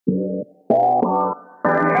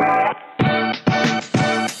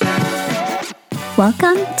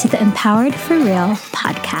Welcome to the Empowered for Real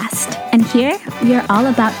podcast. And here we are all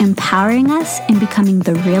about empowering us in becoming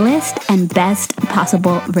the realest and best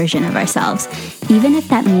possible version of ourselves, even if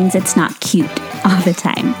that means it's not cute all the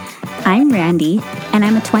time. I'm Randy, and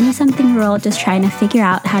I'm a 20-something-year-old just trying to figure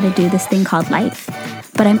out how to do this thing called life.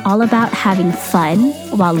 But I'm all about having fun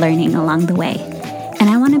while learning along the way. And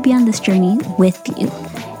I want to be on this journey with you,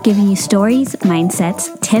 giving you stories,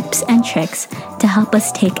 mindsets, tips, and tricks to help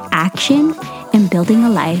us take action in building a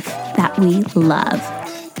life that we love.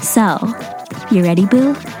 So, you ready,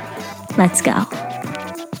 boo? Let's go.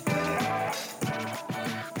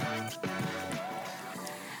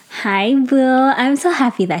 Hi, boo. I'm so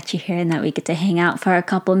happy that you're here and that we get to hang out for a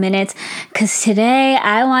couple minutes, because today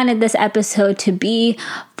I wanted this episode to be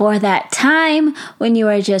for that time when you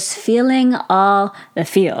are just feeling all the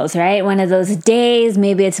feels, right? One of those days,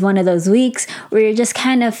 maybe it's one of those weeks where you're just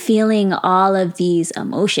kind of feeling all of these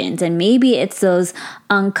emotions. And maybe it's those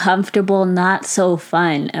uncomfortable, not so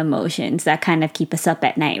fun emotions that kind of keep us up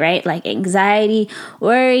at night, right? Like anxiety,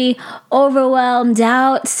 worry, overwhelm,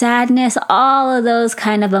 doubt, sadness, all of those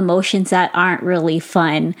kind of emotions that aren't really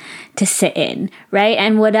fun to sit in, right?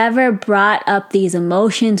 And whatever brought up these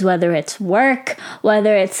emotions, whether it's work,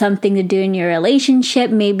 whether it's something to do in your relationship,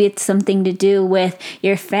 maybe it's something to do with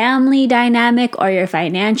your family dynamic or your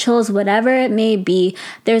financials, whatever it may be,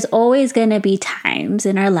 there's always going to be times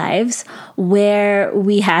in our lives where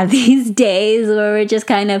we have these days where we're just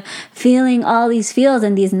kind of feeling all these feels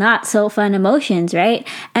and these not so fun emotions, right?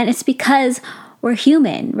 And it's because we're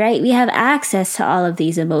human, right? We have access to all of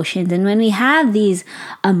these emotions. And when we have these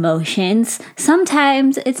emotions,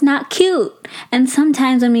 sometimes it's not cute. And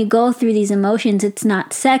sometimes when we go through these emotions, it's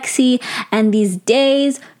not sexy. And these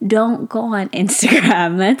days don't go on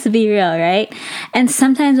Instagram. Let's be real, right? And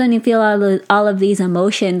sometimes when you feel all of these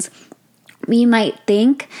emotions, we might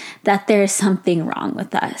think that there's something wrong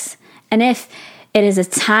with us. And if it is a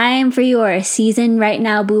time for you or a season right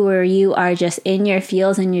now, boo, where you are just in your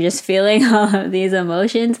feels and you're just feeling all of these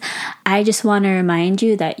emotions, I just want to remind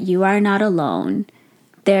you that you are not alone.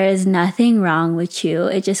 There is nothing wrong with you.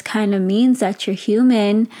 It just kind of means that you're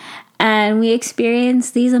human and we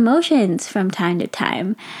experience these emotions from time to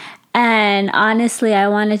time. And honestly, I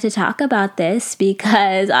wanted to talk about this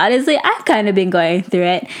because honestly, I've kind of been going through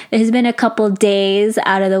it. There's been a couple days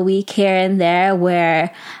out of the week here and there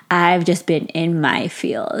where I've just been in my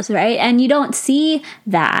feels, right? And you don't see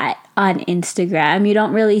that on Instagram. You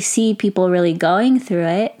don't really see people really going through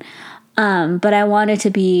it. But I wanted to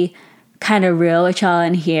be kind of real with y'all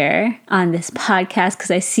in here on this podcast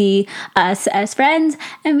because I see us as friends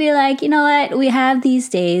and be like, you know what? We have these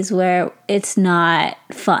days where it's not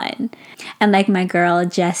fun. And like my girl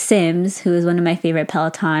Jess Sims, who is one of my favorite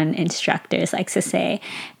Peloton instructors, likes to say,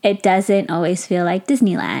 it doesn't always feel like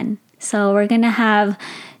Disneyland. So we're going to have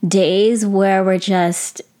days where we're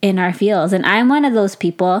just in our feels. And I'm one of those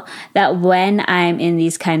people that when I'm in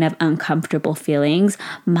these kind of uncomfortable feelings,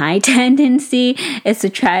 my tendency is to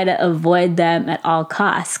try to avoid them at all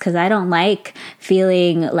costs because I don't like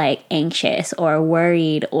feeling like anxious or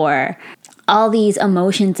worried or all these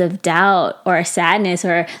emotions of doubt or sadness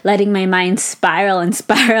or letting my mind spiral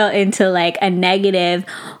into like a negative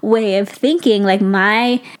way of thinking. Like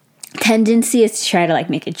my tendency is to try to like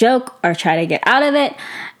make a joke or try to get out of it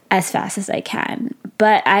as fast as I can.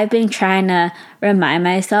 But I've been trying to remind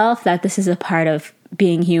myself that this is a part of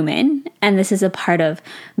being human and this is a part of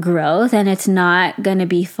growth, and it's not going to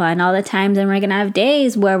be fun all the times, and we're going to have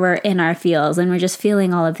days where we're in our feels and we're just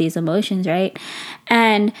feeling all of these emotions, right?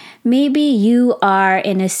 And maybe you are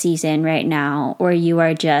in a season right now where you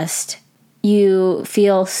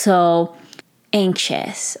feel so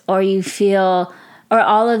anxious or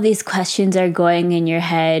all of these questions are going in your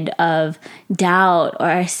head of doubt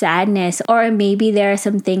or sadness, or maybe there are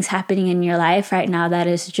some things happening in your life right now that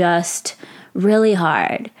is just really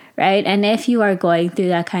hard, right? And if you are going through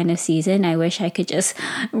that kind of season, I wish I could just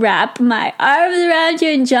wrap my arms around you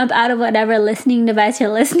and jump out of whatever listening device you're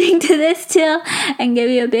listening to this to and give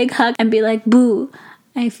you a big hug and be like, boo,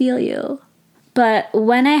 I feel you. But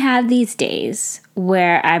when I have these days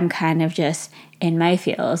where I'm kind of just in my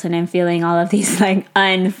feels and I'm feeling all of these like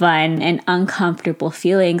unfun and uncomfortable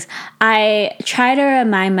feelings, I try to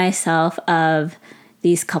remind myself of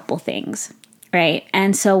these couple things, right?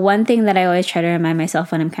 And so one thing that I always try to remind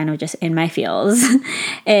myself when I'm kind of just in my feels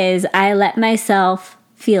is I let myself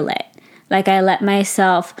feel it. Like I let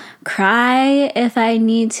myself cry if I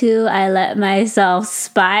need to. I let myself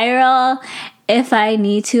spiral if I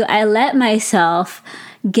need to. I let myself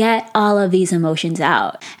get all of these emotions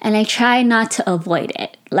out. And I try not to avoid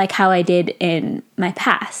it, like how I did in my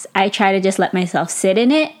past. I try to just let myself sit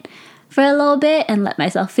in it, for a little bit and let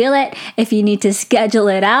myself feel it. If you need to schedule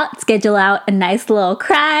out a nice little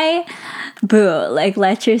cry. Boo, like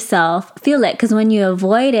let yourself feel it. Because when you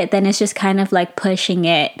avoid it, then it's just kind of like pushing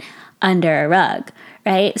it under a rug,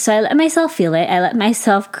 right? So I let myself feel it. I let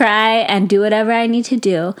myself cry and do whatever I need to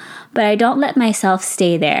do, but I don't let myself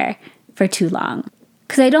stay there for too long.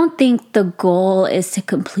 Because I don't think the goal is to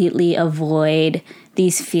completely avoid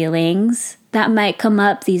these feelings that might come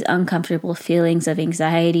up, these uncomfortable feelings of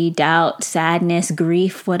anxiety, doubt, sadness,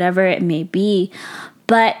 grief, whatever it may be.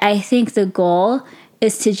 But I think the goal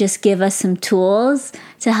is to just give us some tools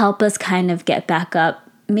to help us kind of get back up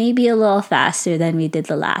maybe a little faster than we did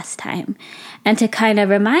the last time. And to kind of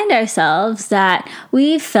remind ourselves that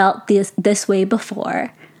we've felt this way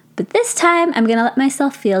before. But this time, I'm going to let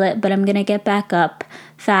myself feel it, but I'm going to get back up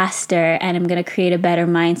faster, and I'm going to create a better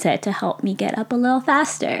mindset to help me get up a little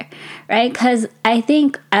faster, right? Because I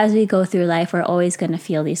think as we go through life, we're always going to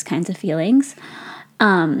feel these kinds of feelings.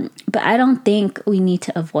 But I don't think we need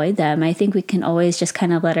to avoid them. I think we can always just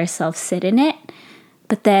kind of let ourselves sit in it,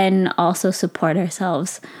 but then also support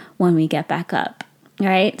ourselves when we get back up,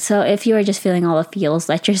 right? So if you are just feeling all the feels,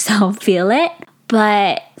 let yourself feel it,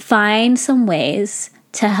 but find some ways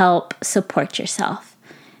to help support yourself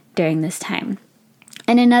during this time.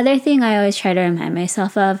 And another thing I always try to remind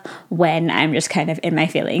myself of when I'm just kind of in my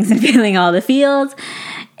feelings and feeling all the feels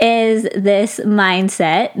is this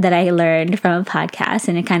mindset that I learned from a podcast,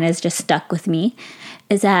 and it kind of has just stuck with me,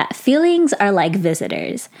 is that feelings are like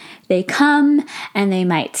visitors. They come and they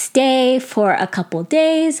might stay for a couple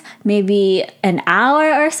days, maybe an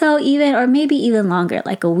hour or so even, or maybe even longer,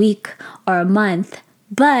 like a week or a month,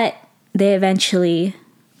 but they eventually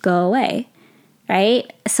go away,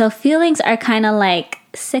 right? So feelings are kind of like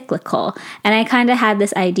cyclical. And I kind of had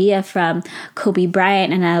this idea from Kobe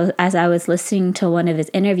Bryant, and as I was listening to one of his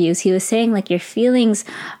interviews, he was saying like your feelings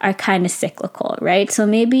are kind of cyclical, right? So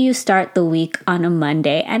maybe you start the week on a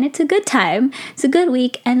Monday and it's a good time, it's a good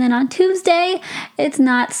week, and then on Tuesday, it's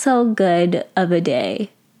not so good of a day.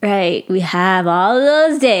 Right, we have all of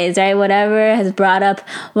those days, right? Whatever has brought up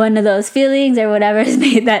one of those feelings or whatever has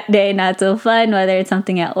made that day not so fun, whether it's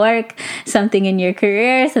something at work, something in your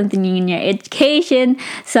career, something in your education,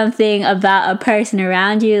 something about a person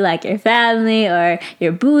around you, like your family or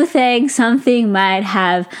your boo thing, something might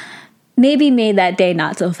have maybe made that day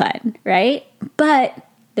not so fun, right? But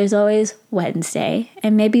there's always Wednesday,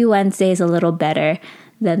 and maybe Wednesday is a little better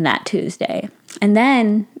than that Tuesday. And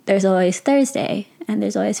then there's always Thursday. And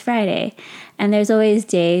there's always Friday, and there's always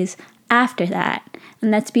days after that. And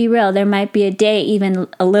let's be real, there might be a day even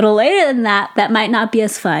a little later than that might not be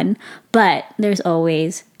as fun, but there's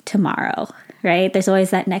always tomorrow, right? There's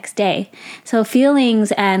always that next day. So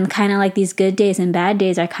feelings and kind of like these good days and bad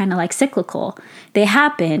days are kind of like cyclical. They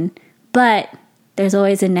happen, but there's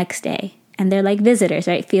always a next day. And they're like visitors,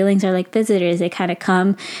 right? Feelings are like visitors. They kind of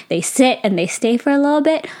come, they sit, and they stay for a little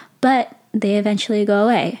bit, but they eventually go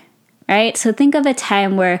away. Right? So think of a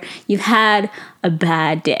time where you've had a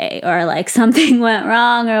bad day or like something went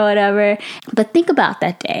wrong or whatever, but think about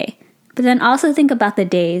that day. But then also think about the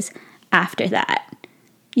days after that.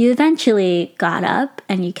 You eventually got up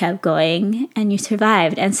and you kept going and you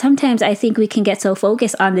survived. And sometimes I think we can get so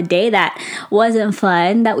focused on the day that wasn't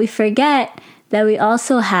fun that we forget that we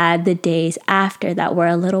also had the days after that were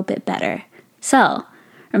a little bit better. So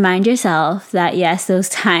remind yourself that yes, those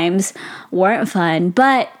times weren't fun,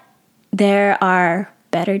 but there are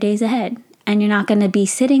better days ahead, and you're not going to be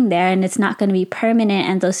sitting there, and it's not going to be permanent,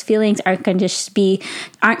 and those feelings aren't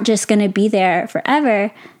just going to be there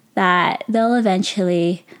forever, that they'll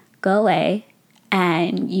eventually go away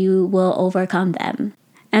and you will overcome them.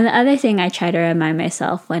 And the other thing I try to remind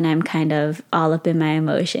myself when I'm kind of all up in my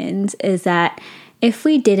emotions is that if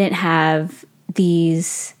we didn't have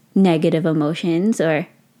these negative emotions, or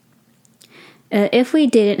if we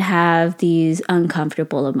didn't have these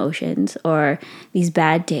uncomfortable emotions or these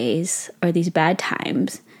bad days or these bad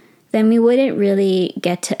times, then we wouldn't really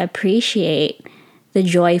get to appreciate the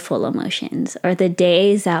joyful emotions or the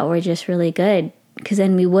days that were just really good, because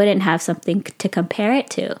then we wouldn't have something to compare it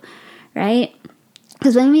to, right?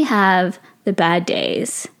 Because when we have the bad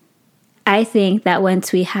days, I think that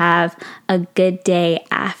once we have a good day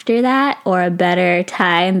after that, or a better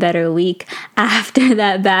time, better week after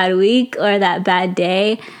that bad week or that bad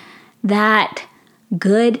day, that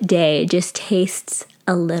good day just tastes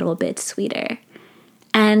a little bit sweeter.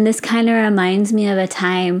 And this kind of reminds me of a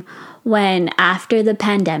time when after the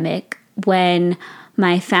pandemic, when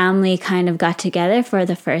my family kind of got together for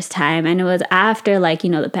the first time, and it was after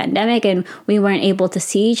the pandemic, and we weren't able to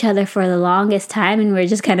see each other for the longest time, and we were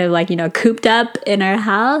just kind of cooped up in our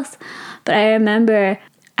house. But I remember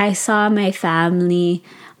I saw my family,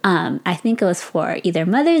 I think it was for either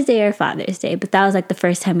Mother's Day or Father's Day, but that was like the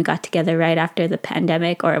first time we got together right after the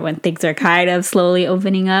pandemic, or when things are kind of slowly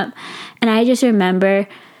opening up. And I just remember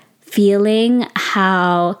feeling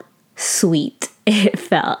how sweet it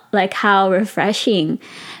felt, like how refreshing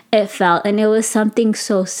it felt. And it was something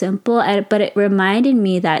so simple, but it reminded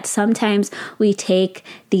me that sometimes we take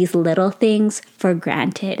these little things for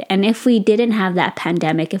granted. And if we didn't have that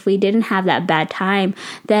pandemic, if we didn't have that bad time,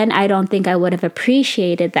 then I don't think I would have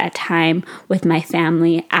appreciated that time with my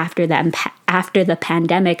family after the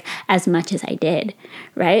pandemic as much as I did,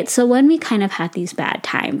 right? So when we kind of had these bad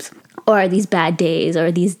times, or these bad days,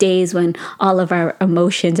 or these days when all of our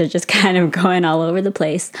emotions are just kind of going all over the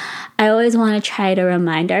place, I always want to try to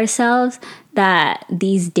remind ourselves that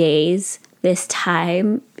these days, this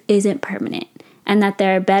time isn't permanent, and that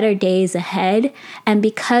there are better days ahead. And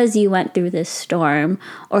because you went through this storm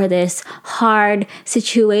or this hard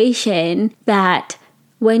situation, that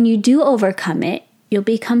when you do overcome it, you'll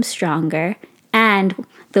become stronger. And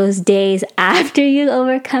those days after you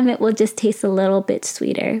overcome it will just taste a little bit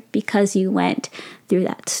sweeter because you went through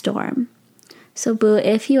that storm. So boo,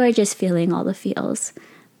 if you are just feeling all the feels,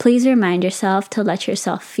 please remind yourself to let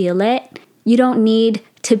yourself feel it. You don't need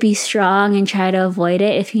to be strong and try to avoid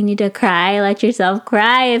it. If you need to cry, let yourself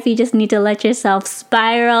cry. If you just need to let yourself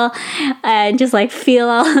spiral and just like feel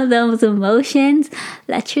all of those emotions,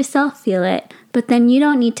 let yourself feel it. But then you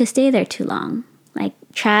don't need to stay there too long. Like,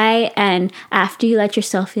 try, and after you let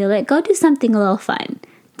yourself feel it, go do something a little fun.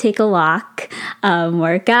 Take a walk,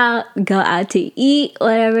 work out, go out to eat,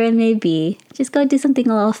 whatever it may be. Just go do something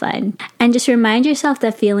a little fun. And just remind yourself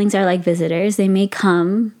that feelings are like visitors. They may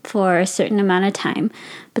come for a certain amount of time,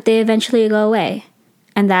 but they eventually go away.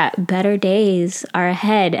 And that better days are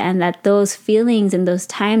ahead, and that those feelings and those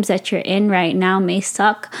times that you're in right now may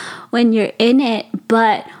suck when you're in it,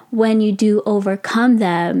 but when you do overcome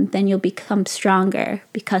them, then you'll become stronger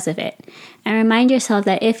because of it. And remind yourself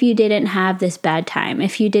that if you didn't have this bad time,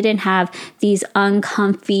 if you didn't have these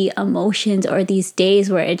uncomfy emotions or these days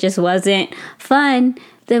where it just wasn't fun,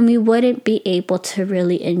 then we wouldn't be able to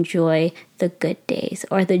really enjoy the good days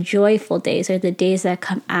or the joyful days or the days that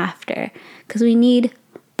come after, because we need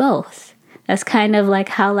both. That's kind of like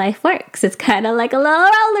how life works. It's kind of like a little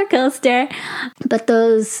roller coaster. But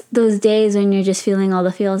those days when you're just feeling all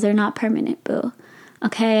the feels, they're not permanent, boo.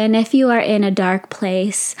 Okay, and if you are in a dark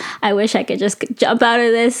place, I wish I could just jump out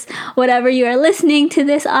of this, whatever you are listening to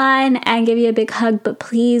this on, and give you a big hug. But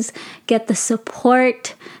please get the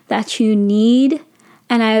support that you need.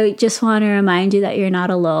 And I just want to remind you that you're not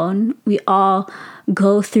alone. We all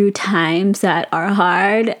go through times that are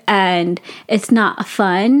hard, and it's not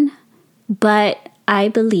fun. But I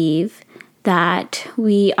believe that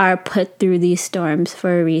we are put through these storms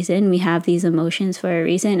for a reason. We have these emotions for a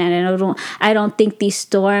reason. And I don't think these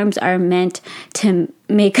storms are meant to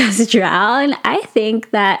make us drown. I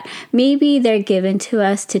think that maybe they're given to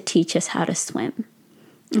us to teach us how to swim.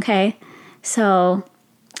 Okay? So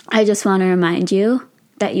I just want to remind you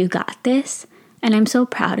that you got this. And I'm so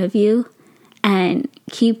proud of you. And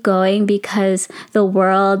keep going, because the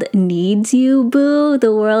world needs you, boo.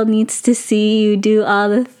 The world needs to see you do all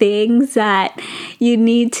the things that you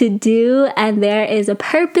need to do. And there is a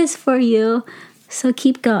purpose for you. So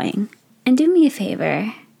keep going. And do me a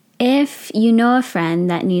favor. If you know a friend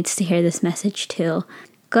that needs to hear this message too,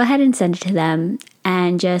 go ahead and send it to them.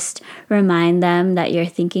 And just remind them that you're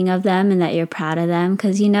thinking of them and that you're proud of them,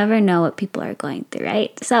 because you never know what people are going through,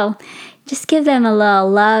 right? So just give them a little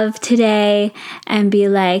love today and be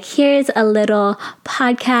like, here's a little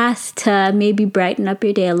podcast to maybe brighten up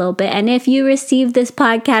your day a little bit. And if you receive this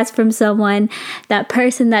podcast from someone, that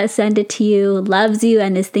person that sent it to you loves you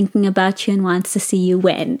and is thinking about you and wants to see you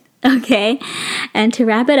win, okay? And to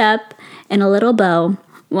wrap it up in a little bow,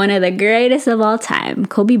 one of the greatest of all time,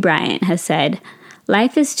 Kobe Bryant, has said,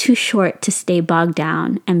 "Life is too short to stay bogged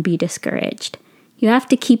down and be discouraged. You have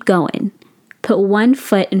to keep going. Put one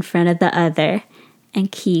foot in front of the other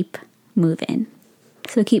and keep moving."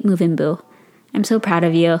 So keep moving, boo. I'm so proud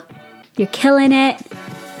of you. You're killing it.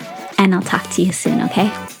 And I'll talk to you soon, okay?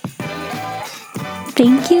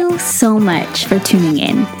 Thank you so much for tuning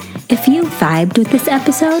in. If you vibed with this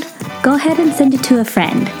episode, go ahead and send it to a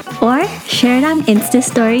friend. Or share it on Insta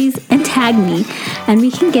stories and tag me, and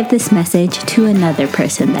we can give this message to another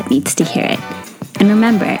person that needs to hear it. And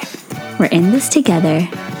remember, we're in this together,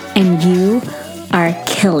 and you are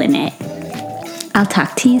killing it. I'll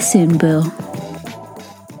talk to you soon, boo.